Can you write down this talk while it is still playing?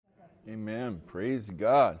Amen. Praise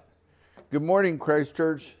God. Good morning, Christ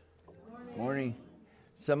Church. Good morning.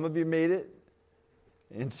 Some of you made it,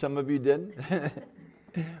 and some of you didn't.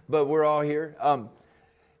 But we're all here.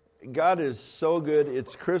 God is so good.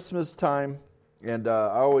 It's Christmas time, and I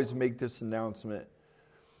always make this announcement.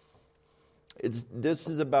 This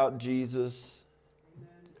is about Jesus.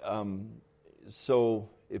 So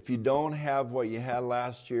if you don't have what you had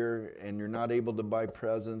last year, and you're not able to buy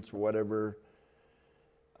presents, whatever,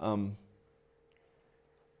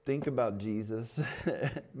 think about Jesus.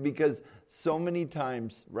 Because so many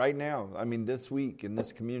times right now, this week in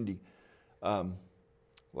this community, a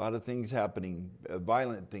lot of things happening,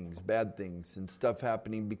 violent things, bad things, and stuff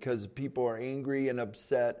happening because people are angry and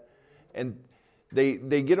upset, and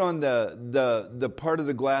they get on the part of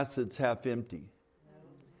the glass that's half empty.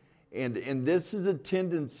 And this is a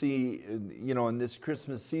tendency, in this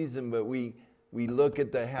Christmas season, but we look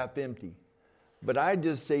at the half empty. But I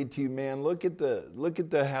just say to you, man, look at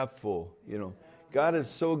the half full. God is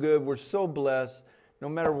so good. We're so blessed. No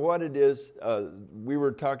matter what it is, we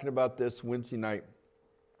were talking about this Wednesday night,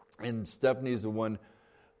 and Stephanie's the one,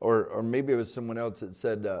 or maybe it was someone else that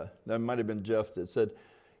said, that might have been Jeff that said,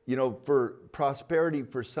 for prosperity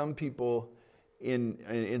for some people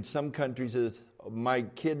in some countries is, my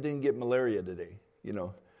kid didn't get malaria today,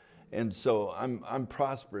 And so I'm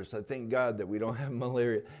prosperous. I thank God that we don't have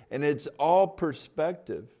malaria. And it's all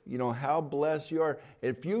perspective, how blessed you are.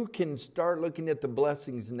 If you can start looking at the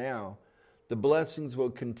blessings now, the blessings will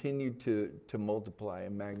continue to multiply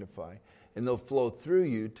and magnify. And they'll flow through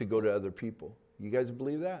you to go to other people. You guys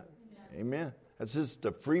believe that? Yeah. Amen. That's just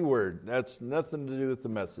a free word. That's nothing to do with the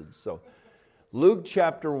message. So Luke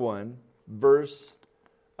chapter 1, verse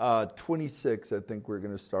 26, I think we're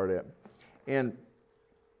going to start at. And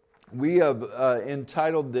we have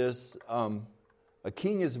entitled this, A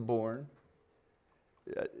King is Born,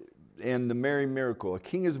 and the Merry Miracle. A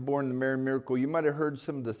King is Born, the Merry Miracle. You might have heard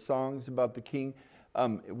some of the songs about the King.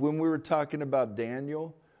 When we were talking about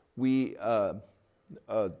Daniel, we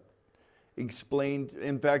explained,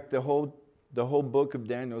 in fact, the whole book of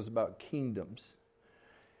Daniel is about kingdoms.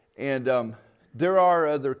 And there are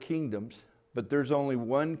other kingdoms, but there's only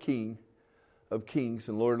one King of kings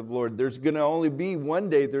and Lord of lords. There's going to only be one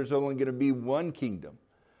day, there's only going to be one kingdom.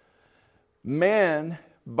 Man,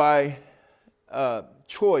 by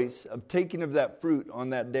choice of taking of that fruit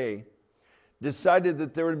on that day, decided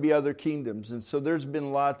that there would be other kingdoms. And so there's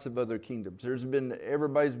been lots of other kingdoms.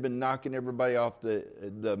 Everybody's been knocking everybody off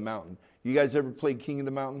the mountain. You guys ever played King of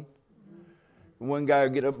the Mountain? One guy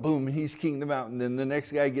will get up, boom, he's king of the mountain. Then the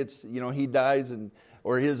next guy gets, he dies,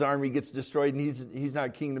 or his army gets destroyed, and he's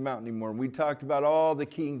not king of the mountain anymore. And we talked about all the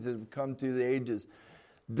kings that have come through the ages.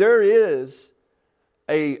 There is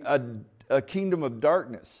a kingdom of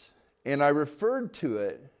darkness, and I referred to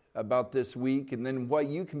it about this week, and then what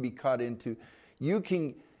you can be caught into. You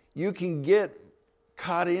can get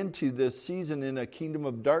caught into this season in a kingdom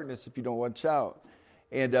of darkness if you don't watch out.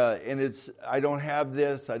 And it's, I don't have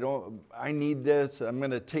this, I need this, I'm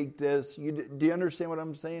going to take this. Do you understand what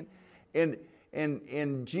I'm saying?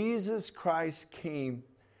 And Jesus Christ came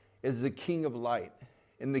as the King of light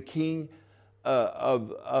and the King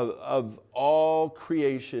of all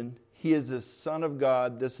creation. He is the Son of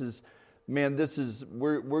God. We're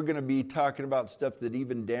going to be talking about stuff that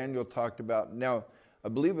even Daniel talked about. Now, I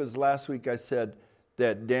believe it was last week I said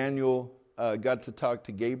that Daniel got to talk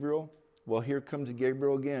to Gabriel. Well, here comes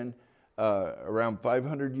Gabriel again, around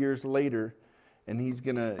 500 years later, and he's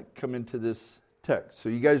going to come into this text. So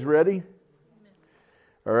you guys ready? Amen.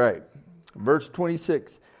 All right. Verse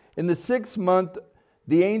 26. In the 6th month,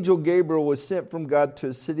 the angel Gabriel was sent from God to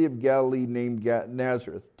a city of Galilee named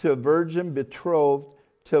Nazareth, to a virgin betrothed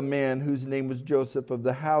to a man whose name was Joseph of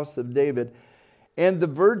the house of David. And the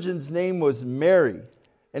virgin's name was Mary.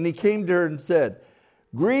 And he came to her and said,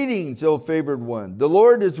 "Greetings, O favored one, the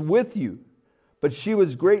Lord is with you." But she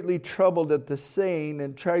was greatly troubled at the saying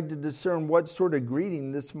and tried to discern what sort of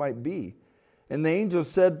greeting this might be. And the angel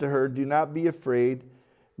said to her, "Do not be afraid,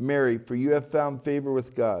 Mary, for you have found favor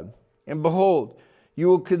with God. And behold, you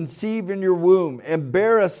will conceive in your womb and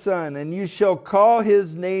bear a son, and you shall call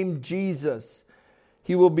his name Jesus.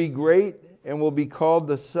 He will be great and will be called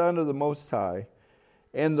the Son of the Most High.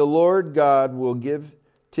 And the Lord God will give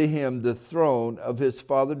to him the throne of his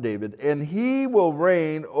father David, and he will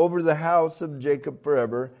reign over the house of Jacob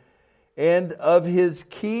forever, and of his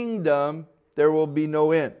kingdom there will be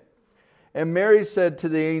no end." And Mary said to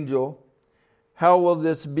the angel, "How will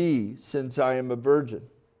this be, since I am a virgin?"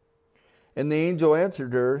 And the angel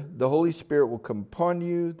answered her, "The Holy Spirit will come upon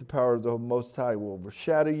you, the power of the Most High will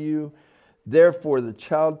overshadow you. Therefore the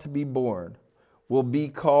child to be born will be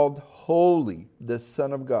called holy, the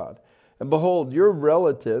Son of God. And behold, your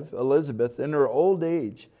relative, Elizabeth, in her old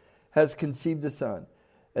age, has conceived a son.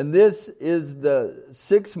 And this is the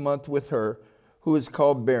 6th month with her, who is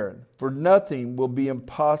called barren. For nothing will be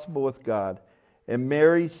impossible with God. And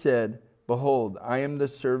Mary said, behold, I am the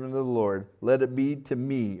servant of the Lord. Let it be to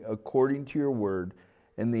me according to your word.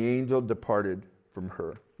 And the angel departed from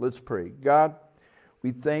her. Let's pray. God,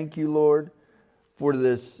 we thank you, Lord, for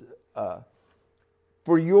this,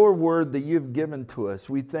 for your word that you've given to us.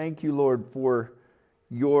 We thank you, Lord, for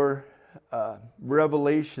your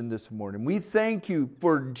revelation this morning. We thank you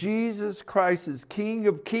for Jesus Christ as King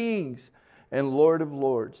of Kings and Lord of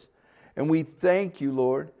Lords. And we thank you,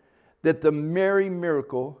 Lord, that the Mary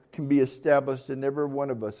miracle can be established in every one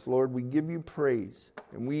of us. Lord, we give you praise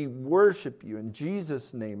and we worship you in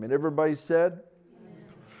Jesus' name. And everybody said, amen.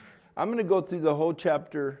 I'm going to go through the whole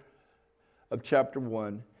chapter of chapter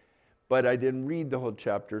 1, but I didn't read the whole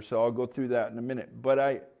chapter, so I'll go through that in a minute.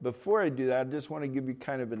 But before I do that, I just want to give you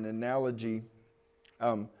kind of an analogy.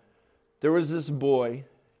 There was this boy,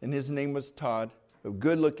 and his name was Todd, a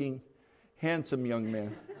good-looking, handsome young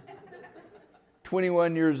man,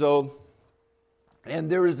 21 years old.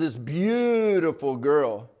 And there was this beautiful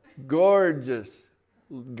girl, gorgeous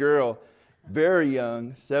girl, very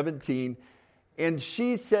young, 17. And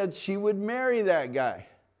she said she would marry that guy.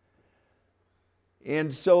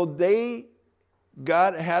 And so they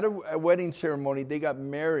had a wedding ceremony. They got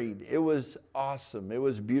married. It was awesome. It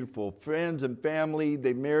was beautiful. Friends and family,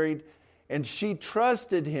 they married. And she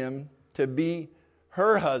trusted him to be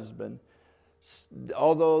her husband,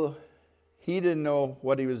 although he didn't know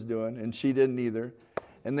what he was doing, and she didn't either.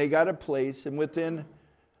 And they got a place, and within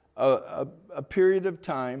a period of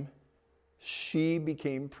time, she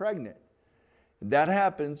became pregnant. That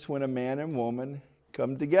happens when a man and woman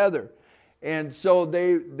come together. And so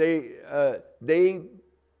they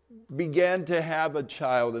began to have a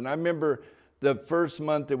child. And I remember the first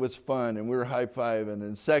month it was fun, and we were high-fiving.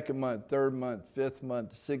 And second month, third month, fifth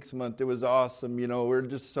month, sixth month, it was awesome. You know, we were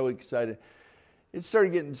just so excited. It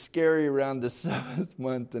started getting scary around the 7th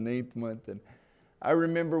month and 8th month. And I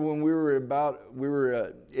remember when we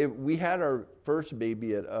had our first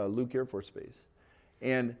baby at Luke Air Force Base.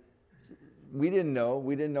 And we didn't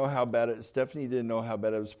know how bad Stephanie didn't know how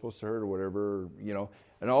bad it was supposed to hurt or whatever, you know.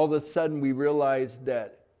 And all of a sudden we realized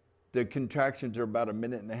that the contractions are about 1.5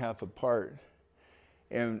 minutes apart.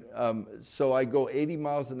 And so I go 80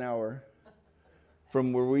 miles an hour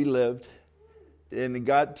from where we lived and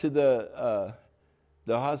got to the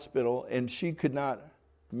hospital, and she could not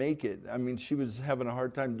make it. I mean, she was having a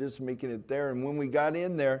hard time just making it there. And when we got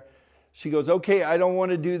in there, she goes, okay, I don't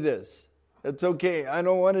want to do this. It's okay. I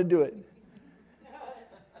don't want to do it.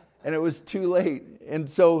 And it was too late. And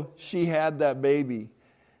so she had that baby.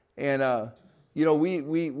 And, you know,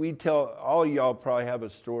 we tell, all y'all probably have a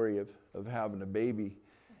story of having a baby,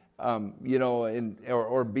 you know,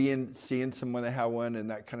 or seeing someone that had one and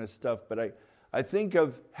that kind of stuff. But I think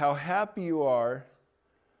of how happy you are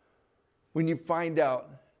when you find out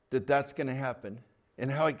that that's going to happen, and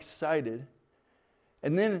how excited,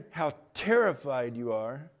 and then how terrified you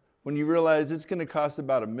are when you realize it's going to cost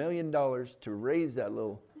about $1 million to raise that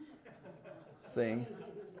little thing,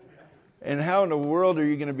 and how in the world are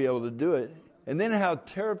you going to be able to do it, and then how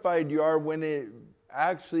terrified you are when it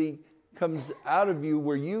actually comes out of you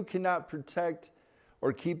where you cannot protect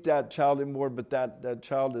or keep that child anymore, but that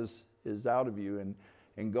child is out of you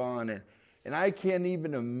and gone. And I can't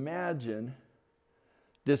even imagine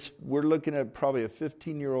this. We're looking at probably a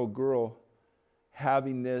 15-year-old girl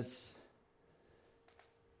having this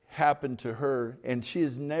happen to her, and she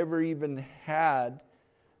has never even had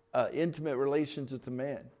intimate relations with a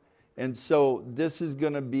man. And so this is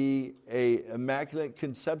going to be a immaculate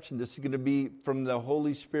conception. This is going to be from the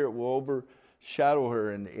Holy Spirit will overshadow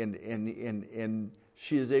her, and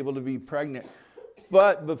she is able to be pregnant.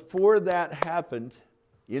 But before that happened,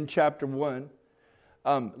 in chapter 1,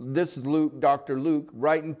 this is Luke, Dr. Luke,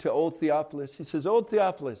 writing to old Theophilus. He says, "Old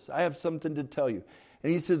Theophilus, I have something to tell you."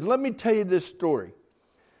 And he says, "Let me tell you this story.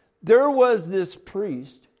 There was this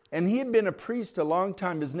priest, and he had been a priest a long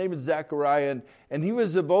time. His name is Zechariah, and he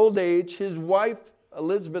was of old age. His wife,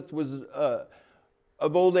 Elizabeth, was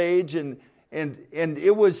of old age, and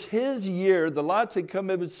it was his year. The lots had come.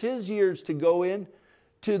 It was his years to go in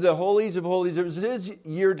to the holies of holies. It was his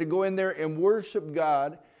year to go in there and worship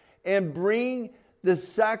God and bring the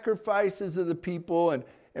sacrifices of the people and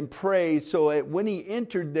pray. So when he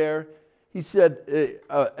entered there, he said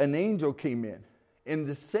an angel came in. And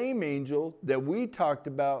the same angel that we talked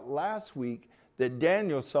about last week that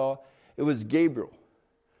Daniel saw, it was Gabriel.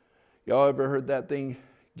 Y'all ever heard that thing,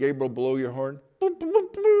 Gabriel blow your horn?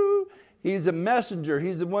 He's a messenger.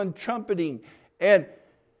 He's the one trumpeting. And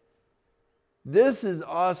this is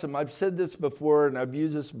awesome. I've said this before and I've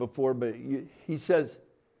used this before, but he says,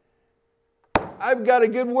 I've got a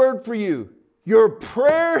good word for you. Your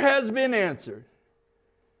prayer has been answered.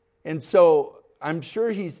 And so I'm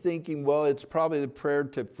sure he's thinking, well, it's probably the prayer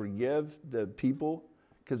to forgive the people,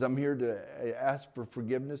 because I'm here to ask for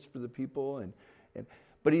forgiveness for the people.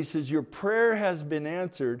 But he says, your prayer has been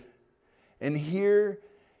answered, and here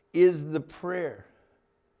is the prayer.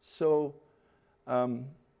 So,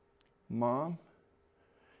 Mom,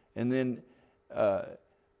 and then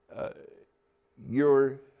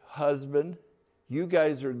your husband, you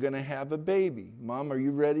guys are going to have a baby. Mom, are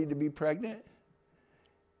you ready to be pregnant?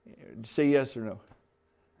 Say yes or no.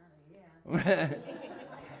 Yeah.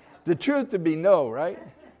 The truth would be no, right?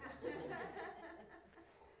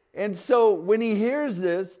 And so when he hears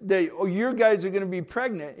this, your guys are going to be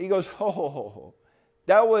pregnant, he goes, ho.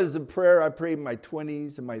 That was a prayer I prayed in my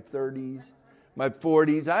 20s and my 30s, my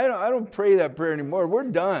 40s. I don't pray that prayer anymore. We're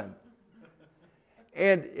done.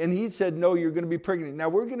 And he said, no, you're going to be pregnant. Now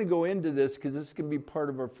we're going to go into this because this is going to be part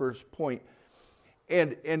of our first point.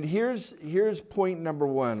 And here's point number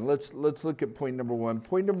one. Let's look at point number one.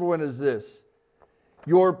 Point number one is this.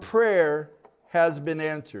 Your prayer has been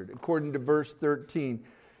answered. According to verse 13,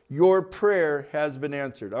 your prayer has been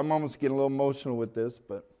answered. I'm almost getting a little emotional with this,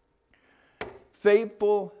 but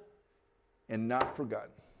faithful and not forgotten.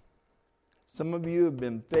 Some of you have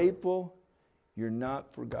been faithful. You're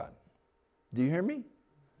not forgotten. Do you hear me?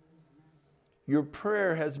 Your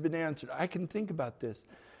prayer has been answered. I can think about this.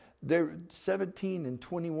 They're 17 and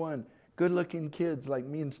 21, good-looking kids like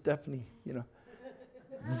me and Stephanie,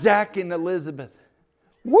 Zach and Elizabeth.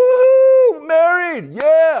 Woohoo! Married!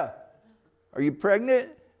 Yeah! Are you pregnant?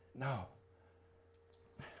 No.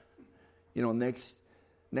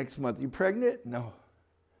 Next month, you pregnant? No.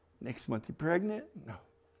 Next month, you pregnant? No.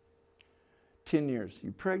 10 years,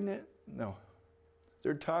 you pregnant? No.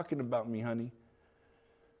 They're talking about me, honey.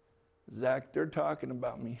 Zach, they're talking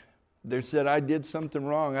about me. They said I did something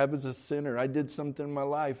wrong. I was a sinner. I did something in my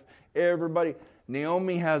life. Everybody,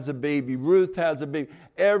 Naomi has a baby. Ruth has a baby.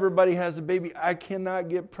 Everybody has a baby. I cannot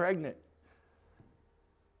get pregnant.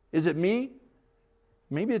 Is it me?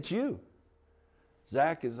 Maybe it's you.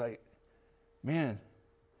 Zach is like, man,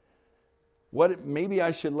 maybe I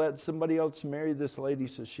should let somebody else marry this lady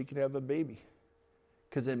so she can have a baby.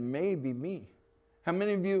 Because it may be me. How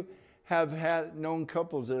many of you have known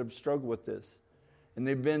couples that have struggled with this? And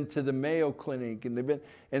they've been to the Mayo Clinic,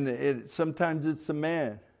 and sometimes it's the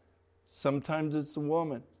man, sometimes it's the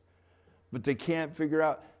woman, but they can't figure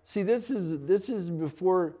out. See, this is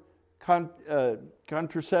before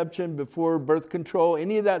contraception, before birth control,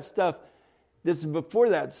 any of that stuff. This is before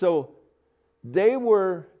that. So it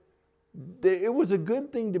was a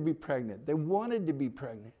good thing to be pregnant. They wanted to be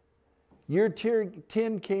pregnant. Year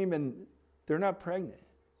 10 came and they're not pregnant.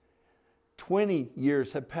 20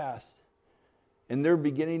 years have passed. And they're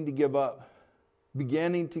beginning to give up.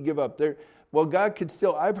 God could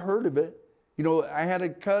still, I've heard of it. I had a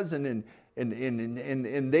cousin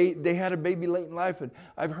and they had a baby late in life, and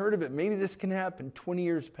I've heard of it. Maybe this can happen. 20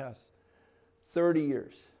 years pass. 30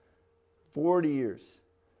 years. 40 years.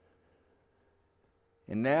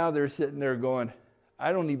 And now they're sitting there going,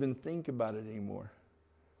 I don't even think about it anymore.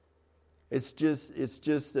 It's just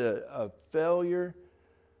a failure.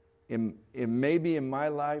 Maybe in my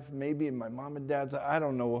life, maybe in my mom and dad's, I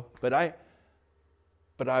don't know. But I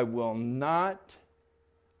will not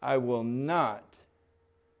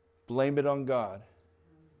blame it on God.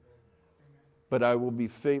 But I will be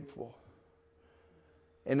faithful.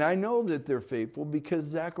 And I know that they're faithful because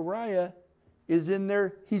Zechariah is in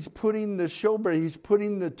there. He's putting the showbread. He's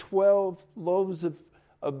putting the 12 loaves of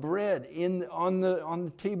bread on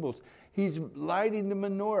the tables. He's lighting the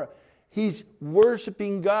menorah. He's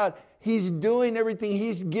worshiping God. He's doing everything.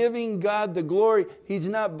 He's giving God the glory. He's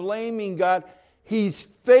not blaming God. He's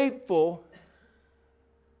faithful.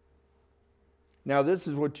 Now, this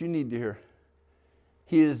is what you need to hear.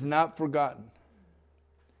 He is not forgotten.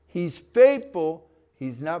 He's faithful.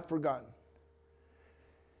 He's not forgotten.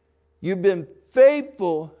 You've been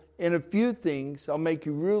faithful in a few things. I'll make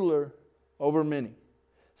you ruler over many.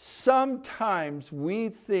 Sometimes we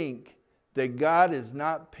think that God is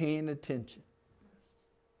not paying attention,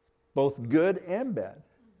 both good and bad.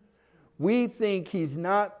 We think He's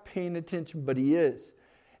not paying attention, but He is.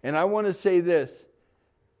 And I want to say this.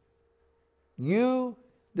 You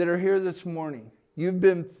that are here this morning, you've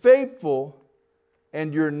been faithful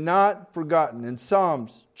and you're not forgotten. In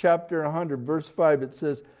Psalms chapter 100, verse 5, it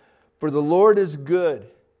says, "For the Lord is good.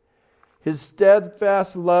 His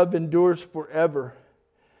steadfast love endures forever,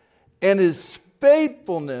 and His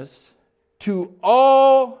faithfulness to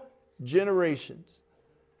all generations.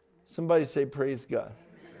 Somebody say, praise God.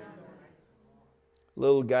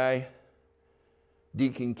 Little guy,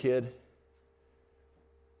 deacon kid,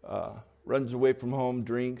 runs away from home,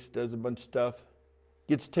 drinks, does a bunch of stuff,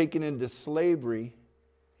 gets taken into slavery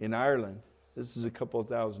in Ireland. This is a couple of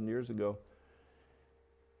thousand years ago.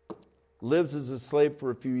 Lives as a slave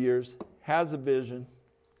for a few years, has a vision,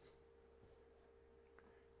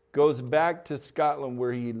 goes back to Scotland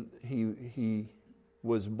where he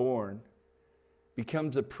was born,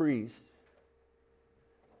 becomes a priest.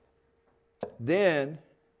 Then,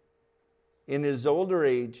 in his older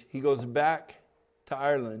age, he goes back to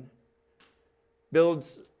Ireland,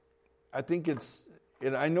 builds, I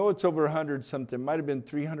know it's over 100 something, might have been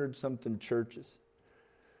 300 something churches,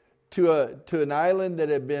 to an island that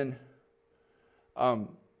had been,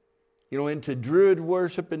 into Druid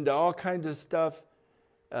worship, into all kinds of stuff,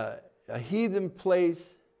 a heathen place,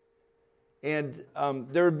 and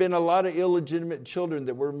there had been a lot of illegitimate children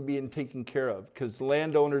that weren't being taken care of because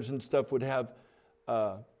landowners and stuff would have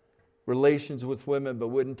relations with women but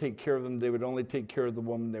wouldn't take care of them. They would only take care of the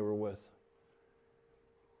woman they were with.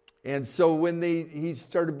 And so when he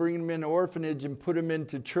started bringing them in orphanage and put them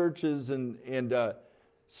into churches, and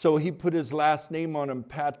so he put his last name on them,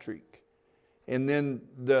 Patrick. And then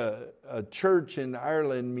the church in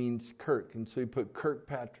Ireland means Kirk, and so he put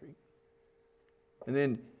Kirkpatrick. And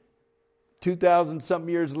then 2,000-something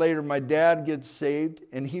years later, my dad gets saved,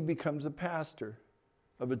 and he becomes a pastor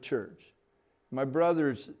of a church. My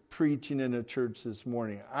brother's preaching in a church this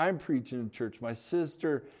morning. I'm preaching in a church. My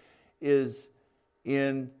sister is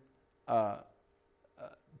in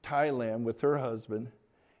Thailand with her husband.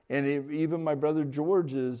 And even my brother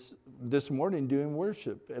George is this morning doing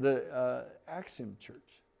worship at a Axiom church.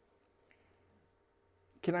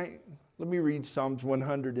 Let me read Psalms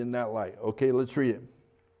 100 in that light. Okay, let's read it.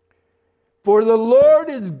 For the Lord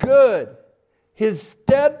is good. His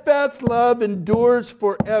steadfast love endures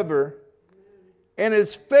forever, and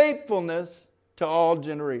His faithfulness to all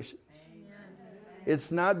generations. Amen.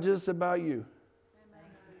 It's not just about you.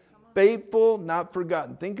 Faithful, not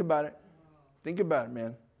forgotten. Think about it. Think about it,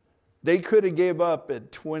 man. They could have gave up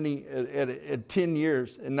at 10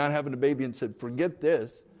 years and not having a baby and said, forget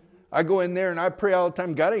this. I go in there and I pray all the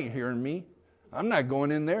time. God ain't hearing me. I'm not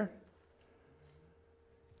going in there.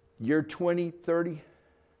 Year 20, 30.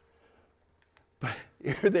 But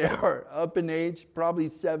here they are, up in age, probably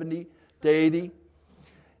 70 to 80.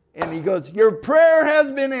 And he goes, your prayer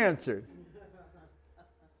has been answered.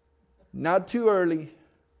 Not too early,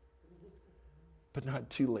 but not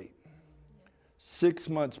too late. 6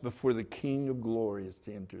 months before the King of Glory is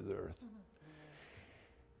to enter the earth.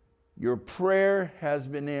 Your prayer has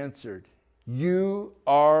been answered. You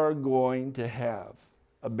are going to have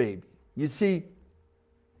a baby. You see,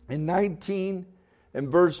 in 19 and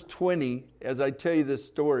verse 20, as I tell you this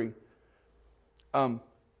story,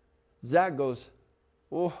 Zach goes,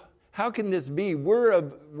 well, how can this be?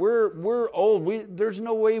 We're old. There's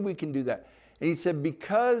no way we can do that. And he said,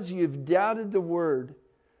 because you've doubted the word,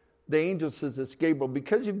 the angel says this, Gabriel,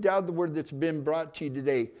 because you've doubted the word that's been brought to you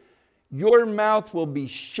today, your mouth will be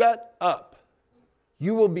shut up.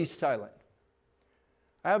 You will be silent.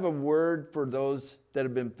 I have a word for those that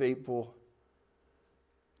have been faithful.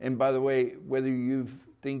 And by the way, whether you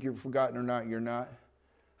think you're forgotten or not, you're not.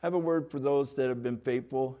 I have a word for those that have been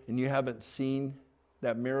faithful and you haven't seen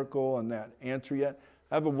that miracle and that answer yet.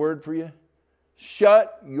 I have a word for you.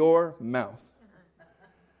 Shut your mouth.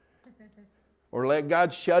 Or let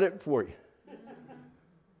God shut it for you.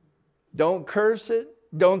 Don't curse it.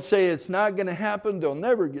 Don't say it's not going to happen. They'll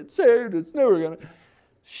never get saved. It's never going to.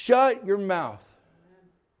 Shut your mouth.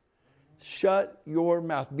 Shut your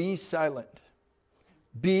mouth. Be silent.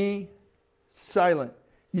 Be silent.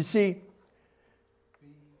 You see,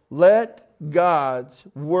 let God's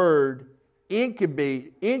word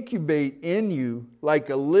incubate in you like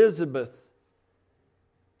Elizabeth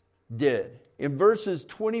did. In verses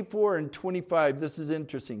 24 and 25, this is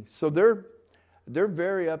interesting. So they're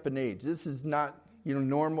very up in age. This is not,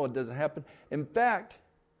 normal. It doesn't happen. In fact,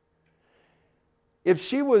 if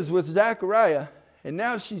she was with Zechariah and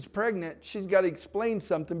now she's pregnant, she's got to explain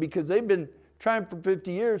something because they've been trying for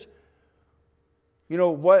 50 years.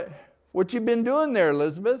 What you been doing there,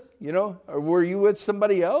 Elizabeth? Or were you with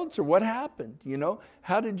somebody else? Or what happened?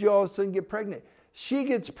 How did you all of a sudden get pregnant? She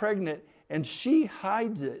gets pregnant and she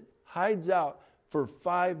hides out for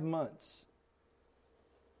 5 months.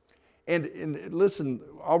 And listen,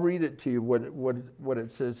 I'll read it to you what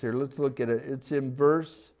it says here. Let's look at it. It's in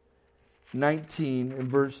verse 19 and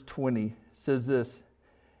verse 20. says this,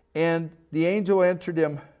 and the angel answered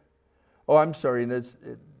him. Oh, I'm sorry,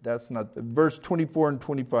 that's not the verse 24 and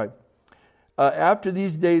 25. After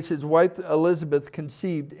these days, his wife Elizabeth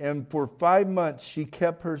conceived, and for 5 months she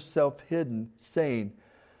kept herself hidden, saying,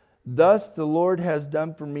 "Thus the Lord has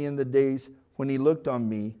done for me in the days when he looked on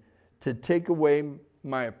me, to take away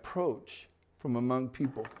my approach from among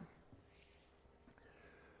people."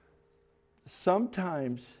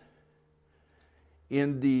 Sometimes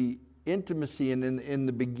in the intimacy and in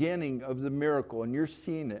the beginning of the miracle, and you're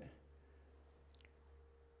seeing it,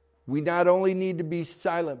 we not only need to be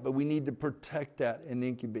silent, but we need to protect that and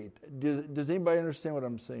incubate that. Does anybody understand what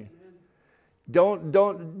I'm saying?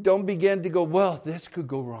 Don't begin to go, well, this could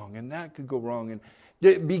go wrong and that could go wrong.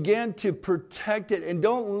 And begin to protect it, and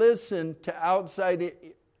don't listen to outside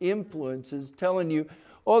influences telling you,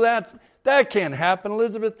 oh, that can't happen,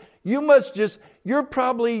 Elizabeth. You're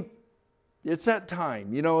probably, it's that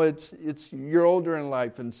time. You know, you're older in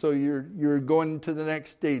life, and so you're going to the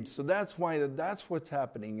next stage. So that's what's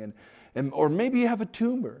happening. And or maybe you have a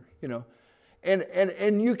tumor, you know.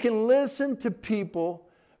 And you can listen to people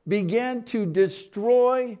begin to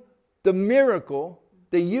destroy the miracle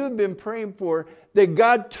that you've been praying for, that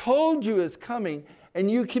God told you is coming,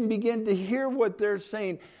 and you can begin to hear what they're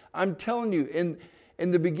saying. I'm telling you,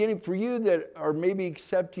 in the beginning, for you that are maybe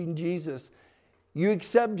accepting Jesus, you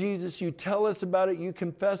accept Jesus, you tell us about it, you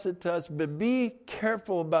confess it to us, but be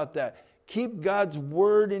careful about that. Keep God's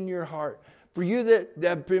word in your heart. For you that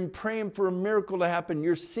have been praying for a miracle to happen,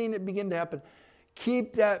 you're seeing it begin to happen,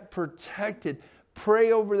 keep that protected.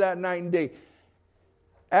 Pray over that night and day.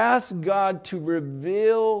 Ask God to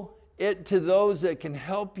reveal it to those that can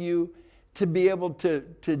help you to be able to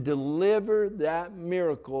deliver that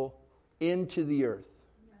miracle into the earth.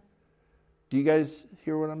 Do you guys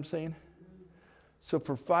hear what I'm saying? So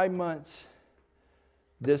for 5 months,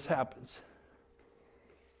 this happens.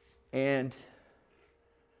 And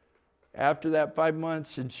after that 5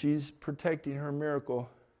 months, and she's protecting her miracle,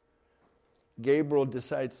 Gabriel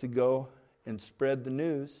decides to go and spread the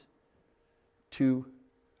news to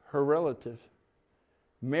her relative,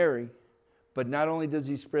 Mary. But not only does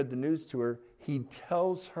he spread the news to her, he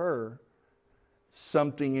tells her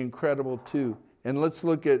something incredible too. And let's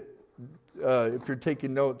look at, if you're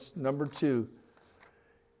taking notes, number 2.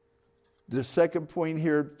 The second point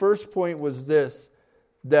here, first point was this,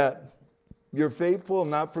 that you're faithful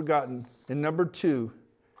and not forgotten. And number 2,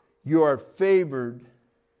 you are favored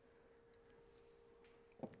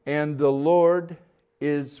and the Lord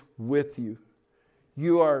is with you.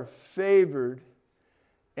 You are favored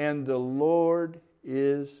and the Lord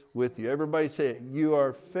is with you. Everybody say it. You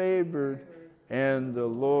are favored and the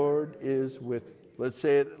Lord is with you. Let's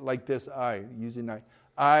say it like this, using I.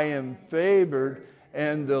 I am favored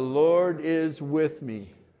and the Lord is with me.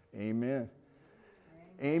 Amen.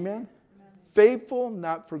 Amen. Faithful,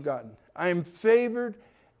 not forgotten. I am favored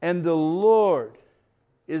and the Lord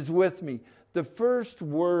is with me. The first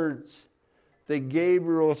words that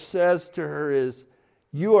Gabriel says to her is,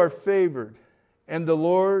 you are favored and the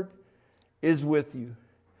Lord is with you.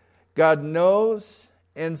 God knows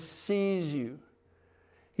and sees you.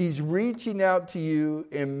 He's reaching out to you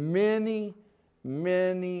in many,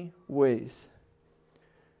 many ways.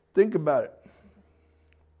 Think about it.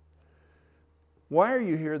 Why are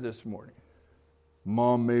you here this morning?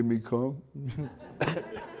 Mom made me come.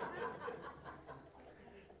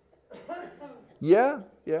 Yeah.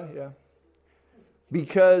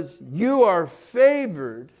 Because you are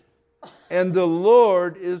favored and the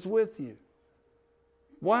Lord is with you.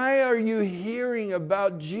 Why are you hearing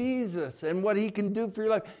about Jesus and what he can do for your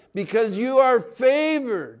life? Because you are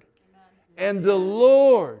favored and the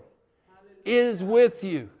Lord is with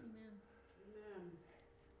you.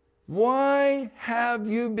 Why have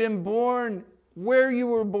you been born where you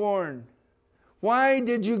were born? Why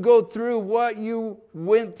did you go through what you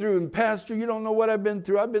went through? And Pastor, you don't know what I've been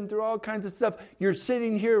through. I've been through all kinds of stuff. You're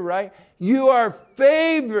sitting here, right? You are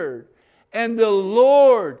favored and the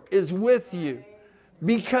Lord is with you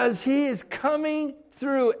because he is coming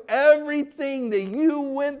through everything that you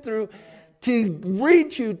went through to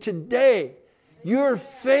reach you today. You're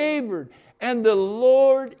favored and the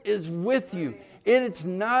Lord is with you. It's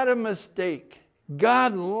not a mistake.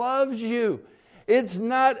 God loves you. It's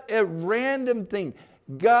not a random thing.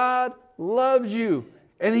 God loves you,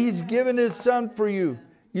 and he's given his son for you.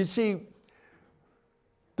 You see,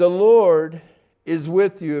 the Lord is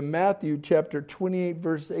with you. In Matthew chapter 28,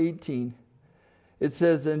 verse 18, it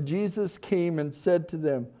says, and Jesus came and said to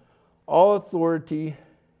them, all authority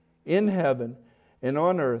in heaven and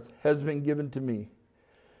on earth has been given to me.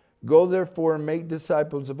 Go therefore and make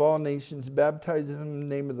disciples of all nations, baptizing them in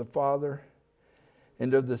the name of the Father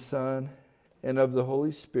and of the Son, and of the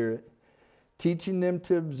Holy Spirit, teaching them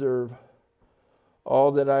to observe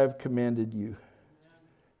all that I have commanded you.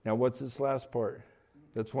 Now, what's this last part?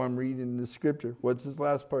 That's why I'm reading the scripture. What's this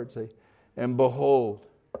last part say? And behold,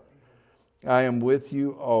 I am with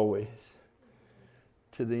you always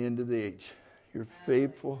to the end of the age. You're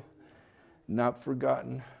faithful, not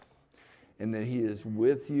forgotten, and that He is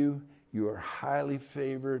with you. You are highly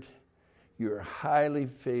favored. You are highly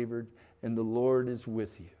favored, and the Lord is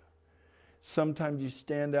with you. Sometimes you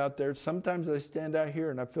stand out there. Sometimes I stand out here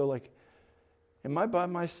and I feel like, am I by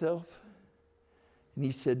myself? And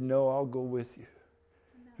He said, no, I'll go with you.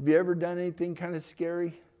 Have you ever done anything kind of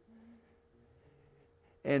scary?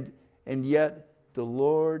 And yet the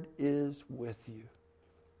Lord is with you.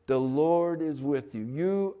 The Lord is with you.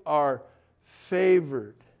 You are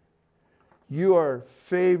favored. You are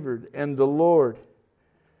favored, and the Lord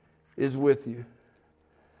is with you.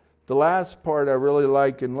 The last part I really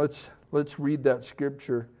like, and let's read that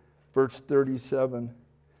scripture, verse 37.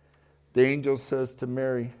 The angel says to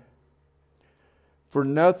Mary, for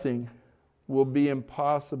nothing will be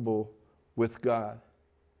impossible with God.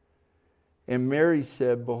 And Mary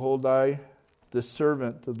said, behold, I, the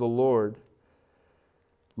servant of the Lord,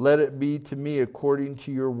 let it be to me according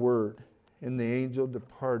to your word. And the angel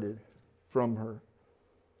departed from her.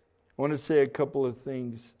 I want to say a couple of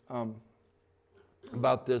things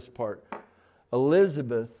about this part.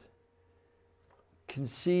 Elizabeth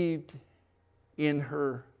conceived in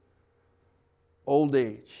her old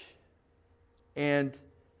age. And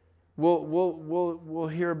we'll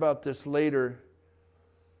hear about this later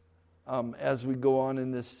as we go on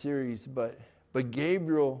in this series. But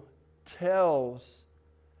Gabriel tells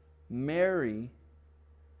Mary,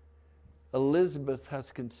 Elizabeth has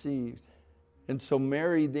conceived. And so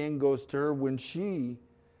Mary then goes to her when she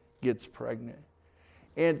gets pregnant.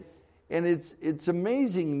 And it's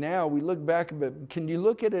amazing now. We look back a bit. Can you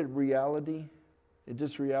look at it reality? It's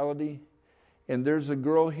just reality. And there's a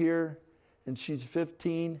girl here, and she's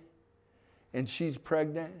 15, and she's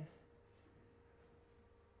pregnant.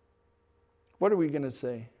 What are we going to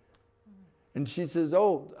say? And she says,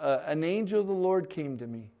 an angel of the Lord came to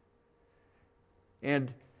me.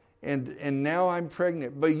 And now I'm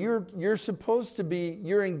pregnant. But you're supposed to be,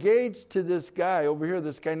 you're engaged to this guy over here,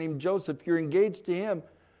 this guy named Joseph. You're engaged to him,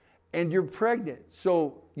 and you're pregnant.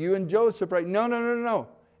 So you and Joseph, right? No.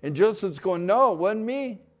 And Joseph's going, no, it wasn't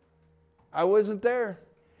me. I wasn't there.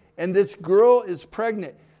 And this girl is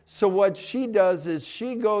pregnant. So what she does is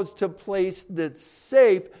she goes to a place that's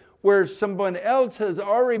safe where someone else has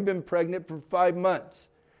already been pregnant for 5 months.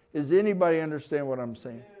 Does anybody understand what I'm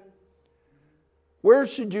saying? Where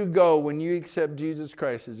should you go when you accept Jesus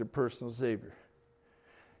Christ as your personal Savior?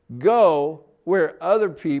 Go where other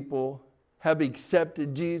people have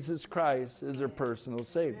accepted Jesus Christ as their personal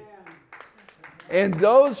Savior. And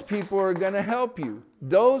those people are going to help you.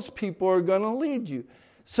 Those people are going to lead you.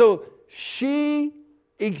 So she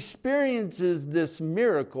experiences this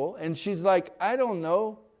miracle, and she's like, I don't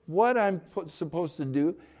know what I'm supposed to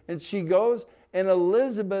do. And she goes, and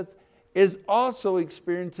Elizabeth is also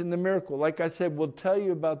experiencing the miracle. Like I said, we'll tell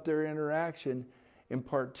you about their interaction in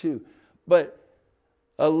part 2. But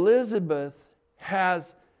Elizabeth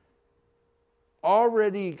has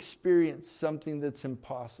already experienced something that's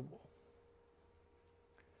impossible.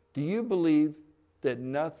 Do you believe that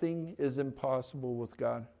nothing is impossible with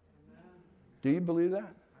God? Do you believe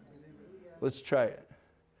that? Let's try it.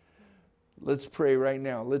 Let's pray right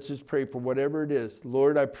now. Let's just pray for whatever it is.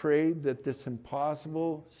 Lord, I pray that this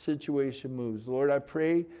impossible situation moves. Lord, I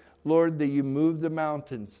pray, Lord, that you move the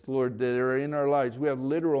mountains, Lord, that are in our lives. We have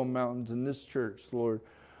literal mountains in this church, Lord,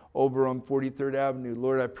 over on 43rd Avenue.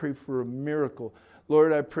 Lord, I pray for a miracle.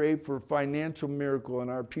 Lord, I pray for a financial miracle in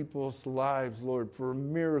our people's lives, Lord, for a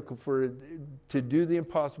miracle, to do the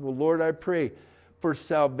impossible. Lord, I pray for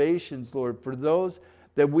salvations, Lord, for those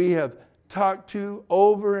that we have talked to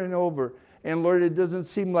over and over. And Lord, it doesn't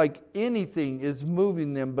seem like anything is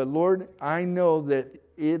moving them. But Lord, I know that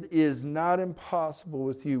it is not impossible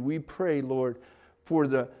with you. We pray, Lord, for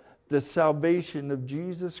the salvation of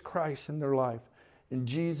Jesus Christ in their life. In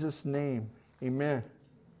Jesus' name, amen.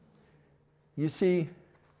 You see,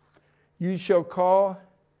 you shall call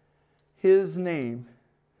his name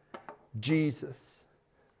Jesus.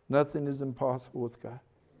 Nothing is impossible with God.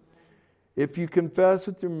 If you confess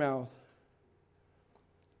with your mouth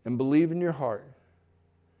and believe in your heart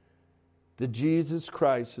that Jesus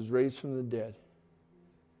Christ is raised from the dead,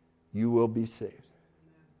 you will be saved.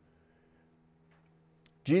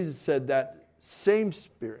 Jesus said that same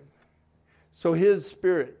Spirit. So his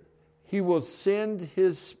Spirit, he will send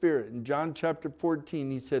his Spirit. In John chapter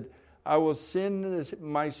 14, he said, I will send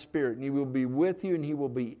my Spirit, and He will be with you, and He will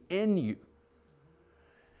be in you.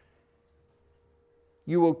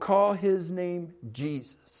 You will call His name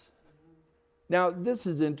Jesus. Now, this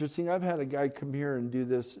is interesting. I've had a guy come here and do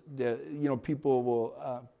this. People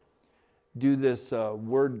will do this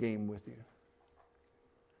word game with you.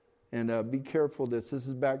 And be careful this. This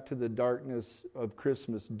is back to the darkness of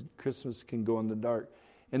Christmas. Christmas can go in the dark.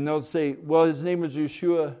 And they'll say, well, His name is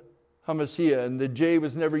Yeshua HaMashiach, and the J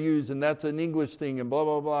was never used, and that's an English thing, and blah,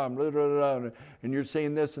 blah, blah, and blah, blah, blah, blah, and you're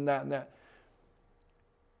saying this and that and that.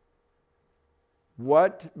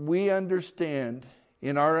 What we understand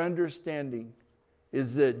in our understanding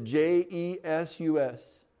is that J-E-S-U-S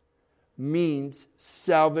means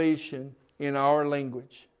salvation in our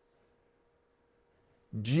language.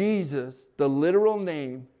 Jesus, the literal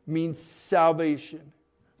name, means salvation.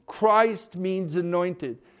 Christ means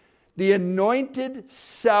anointed. The anointed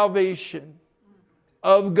salvation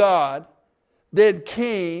of God that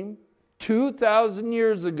came 2,000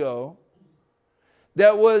 years ago,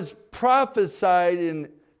 that was prophesied in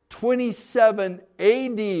 27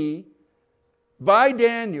 AD by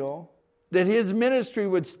Daniel, that his ministry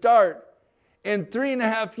would start, and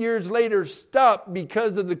 3.5 years later stop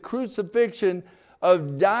because of the crucifixion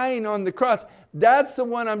of dying on the cross. That's the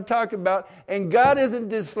one I'm talking about. And God isn't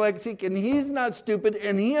dyslexic, and He's not stupid,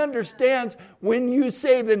 and He understands when you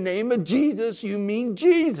say the name of Jesus, you mean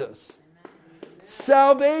Jesus.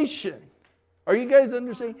 Salvation. Are you guys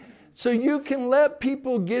understanding? So you can let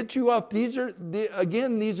people get you off. These are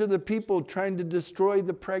the people trying to destroy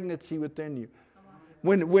the pregnancy within you.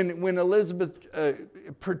 When Elizabeth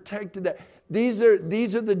protected that, these are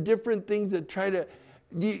the different things that try to.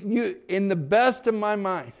 You, in the best of my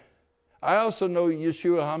mind, I also know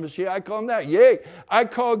Yeshua HaMashiach. I call Him that. Yay! I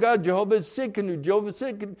call God Jehovah Tsidkenu, Jehovah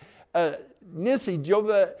Tsidkenu, Nissi,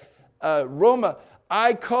 Jehovah Roma.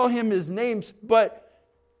 I call Him His names, but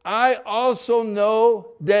I also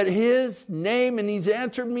know that His name, and He's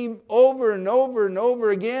answered me over and over and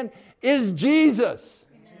over again, is Jesus.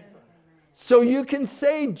 So you can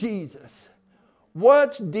say Jesus.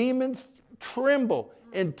 Watch demons tremble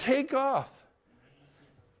and take off.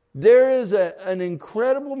 There is an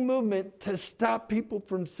incredible movement to stop people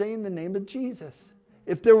from saying the name of Jesus.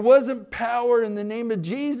 If there wasn't power in the name of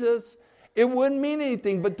Jesus, it wouldn't mean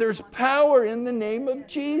anything. But there's power in the name of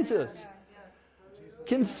Jesus.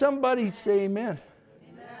 Can somebody say amen?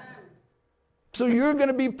 So you're going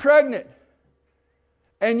to be pregnant,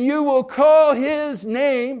 and you will call His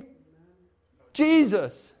name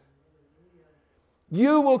Jesus.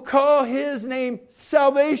 You will call His name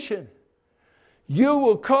salvation. You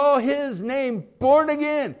will call His name born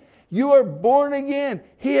again. You are born again.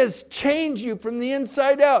 He has changed you from the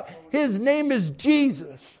inside out. His name is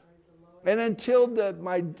Jesus. And until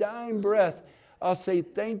my dying breath, I'll say,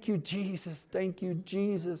 thank you, Jesus. Thank you,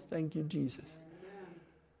 Jesus. Thank you, Jesus.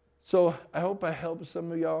 So I hope I help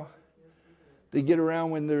some of y'all. They get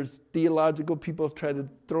around when there's theological people try to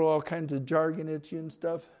throw all kinds of jargon at you and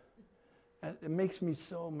stuff. It makes me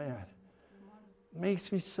so mad. It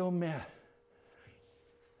makes me so mad.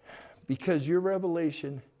 Because your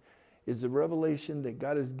revelation is the revelation that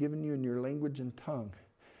God has given you in your language and tongue.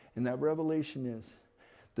 And that revelation is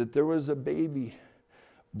that there was a baby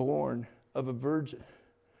born of a virgin.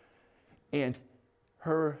 And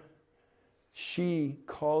she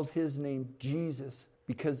called His name Jesus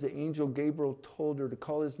because the angel Gabriel told her to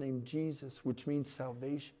call His name Jesus, which means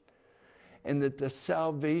salvation. And that the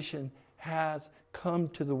salvation has come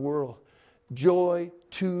to the world. Joy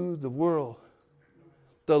to the world.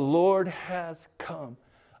 The Lord has come.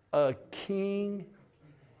 A king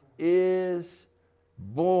is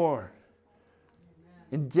born.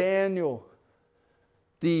 In Daniel,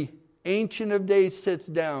 the Ancient of Days sits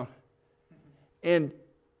down and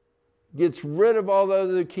gets rid of all the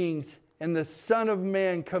other kings, and the Son of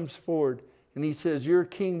Man comes forward, and He says, your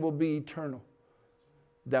king will be eternal.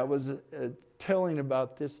 That was telling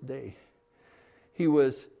about this day. He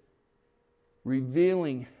was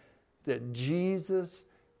revealing that Jesus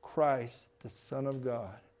Christ, the Son of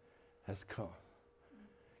God, has come.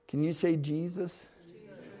 Can you say Jesus?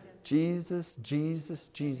 Jesus, Jesus,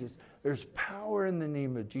 Jesus. There's power in the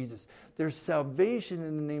name of Jesus. There's salvation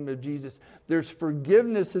in the name of Jesus. There's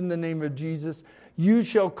forgiveness in the name of Jesus. You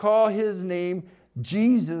shall call His name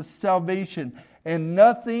Jesus, salvation. And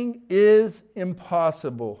nothing is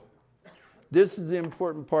impossible. This is the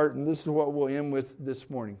important part, and this is what we'll end with this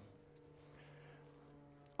morning.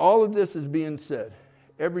 All of this is being said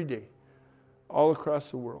every day, all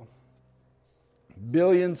across the world.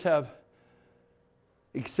 Billions have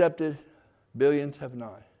accepted, billions have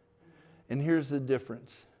not. And here's the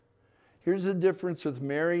difference. Here's the difference with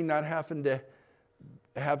Mary not having to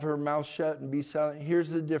have her mouth shut and be silent. Here's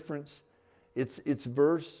the difference. It's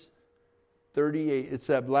verse 38. It's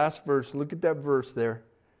that last verse. Look at that verse there.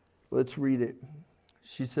 Let's read it.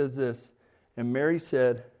 She says this, and Mary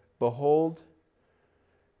said, behold,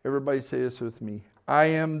 everybody say this with me, I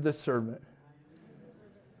am the servant.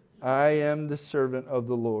 I am the servant of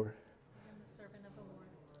the Lord.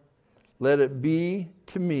 Let it be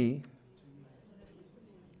to me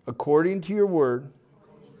according to your word.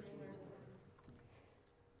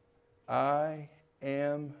 I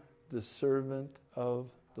am the servant of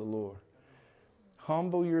the Lord.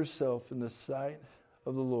 Humble yourself in the sight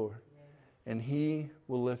of the Lord, and He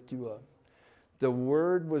will lift you up. The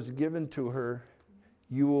word was given to her,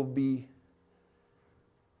 you will be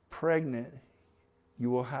pregnant, you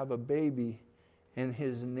will have a baby, and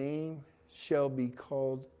His name shall be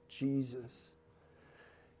called Jesus.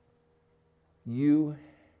 You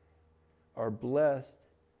are blessed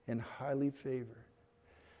and highly favored.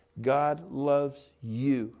 God loves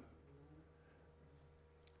you.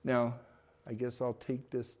 Now, I guess I'll take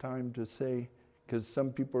this time to say, because some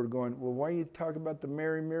people are going, well, why are you talking about the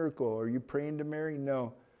Mary miracle? Are you praying to Mary?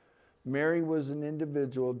 No. Mary was an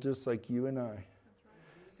individual just like you and I.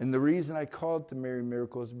 And the reason I call it the Mary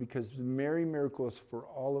miracle is because the Mary miracle is for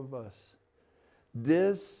all of us.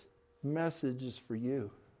 This message is for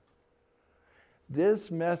you.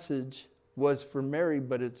 This message was for Mary,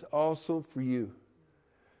 but it's also for you.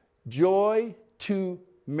 Joy to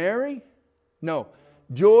Mary? No.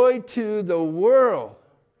 Joy to the world.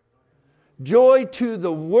 Joy to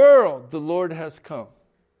the world. The Lord has come.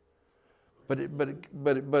 But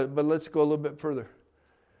let's go a little bit further.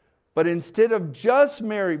 But instead of just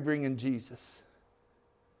Mary bringing Jesus,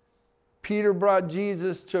 Peter brought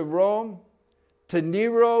Jesus to Rome, to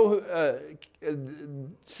Nero,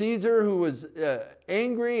 Caesar, who was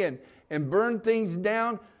angry and burned things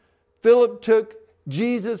down. Philip took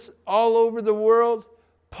Jesus all over the world.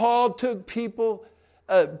 Paul took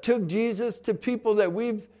Jesus to people that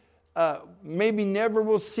we've maybe never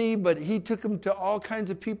will see, but he took them to all kinds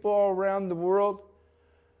of people all around the world.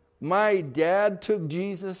 My dad took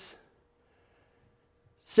Jesus.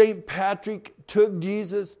 St. Patrick took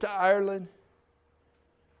Jesus to Ireland.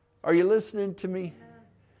 Are you listening to me?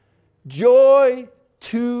 Joy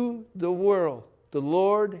to the world. The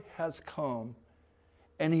Lord has come,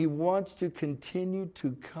 and He wants to continue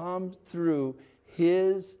to come through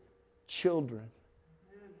His children.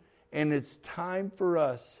 And it's time for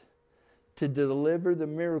us to deliver the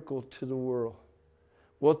miracle to the world.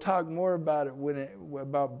 We'll talk more about it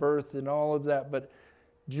about birth and all of that, but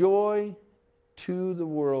joy to the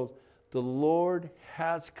world. The Lord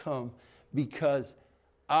has come because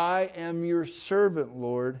I am your servant,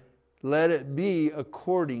 Lord. Let it be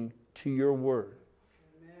according to your word.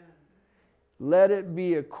 Amen. Let it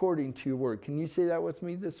be according to your word. Can you say that with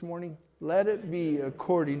me this morning? Let it be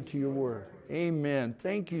according to your word. Amen.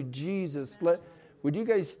 Thank you, Jesus. Would you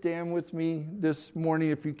guys stand with me this morning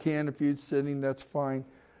if you can? If you're sitting, that's fine.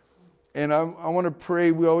 And I want to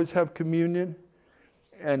pray. We always have communion.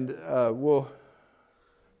 And we're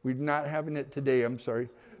not having it today. I'm sorry.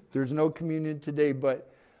 There's no communion today.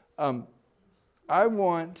 But I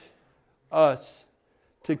want us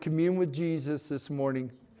to commune with Jesus this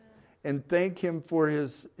morning and thank Him for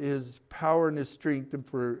His power and His strength and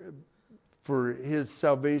for His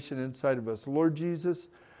salvation inside of us. Lord Jesus,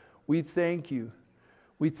 we thank You.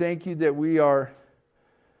 We thank You that we are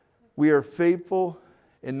faithful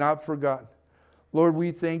and not forgotten. Lord,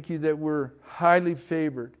 we thank You that we're highly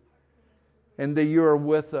favored and that You are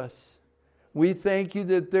with us. We thank You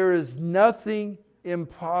that there is nothing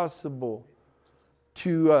impossible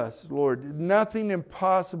to us, Lord. Nothing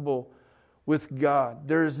impossible with God.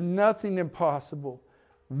 There is nothing impossible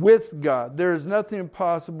with God. There is nothing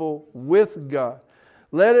impossible with God.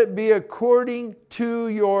 Let it be according to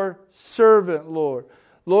Your servant, Lord.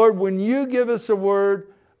 Lord, when You give us a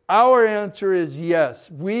word, our answer is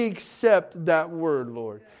yes. We accept that word,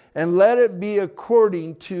 Lord. And let it be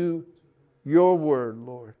according to Your word,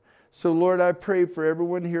 Lord. So, Lord, I pray for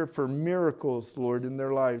everyone here for miracles, Lord, in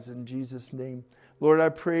their lives in Jesus' name. Lord, I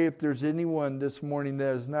pray if there's anyone this morning that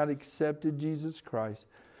has not accepted Jesus Christ,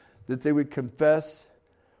 that they would confess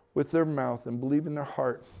with their mouth and believe in their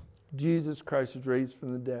heart Jesus Christ was raised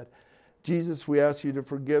from the dead. Jesus, we ask You to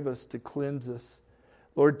forgive us, to cleanse us.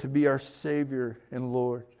 Lord, to be our Savior and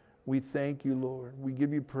Lord. We thank You, Lord. We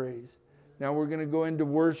give You praise. Now we're going to go into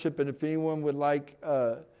worship, and if anyone would like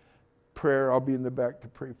prayer, I'll be in the back to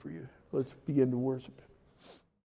pray for you. Let's begin to worship.